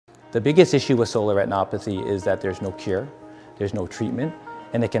The biggest issue with solar retinopathy is that there's no cure, there's no treatment,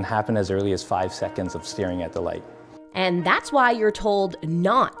 and it can happen as early as 5 seconds of staring at the light. And that's why you're told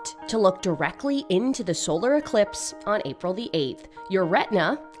not to look directly into the solar eclipse on April the 8th. Your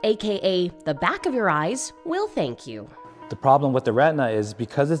retina, aka the back of your eyes, will thank you. The problem with the retina is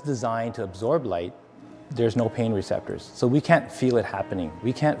because it's designed to absorb light, there's no pain receptors. So we can't feel it happening.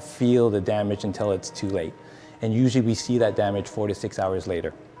 We can't feel the damage until it's too late. And usually we see that damage 4 to 6 hours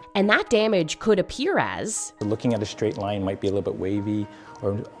later. And that damage could appear as... Looking at a straight line might be a little bit wavy,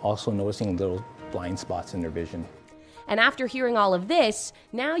 or also noticing little blind spots in their vision. And after hearing all of this,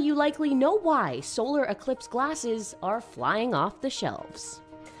 now you likely know why solar eclipse glasses are flying off the shelves.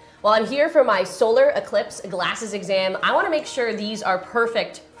 Well, I'm here for my solar eclipse glasses exam. I want to make sure these are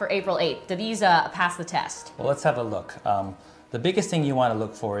perfect for April 8th. Do these pass the test? Well, let's have a look. The biggest thing you want to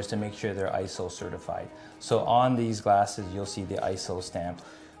look for is to make sure they're ISO certified. So on these glasses, you'll see the ISO stamp.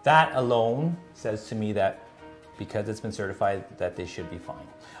 That alone says to me that because it's been certified, that they should be fine.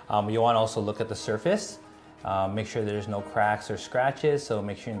 You want to also look at the surface. Make sure there's no cracks or scratches, so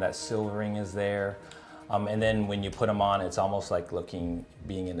make sure that silvering is there. And then when you put them on, it's almost like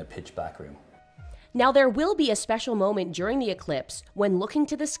being in a pitch black room. Now there will be a special moment during the eclipse when looking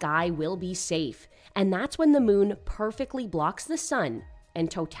to the sky will be safe. And that's when the moon perfectly blocks the sun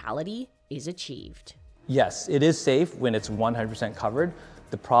and totality is achieved. Yes, it is safe when it's 100% covered.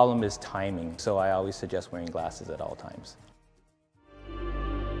 The problem is timing, so I always suggest wearing glasses at all times.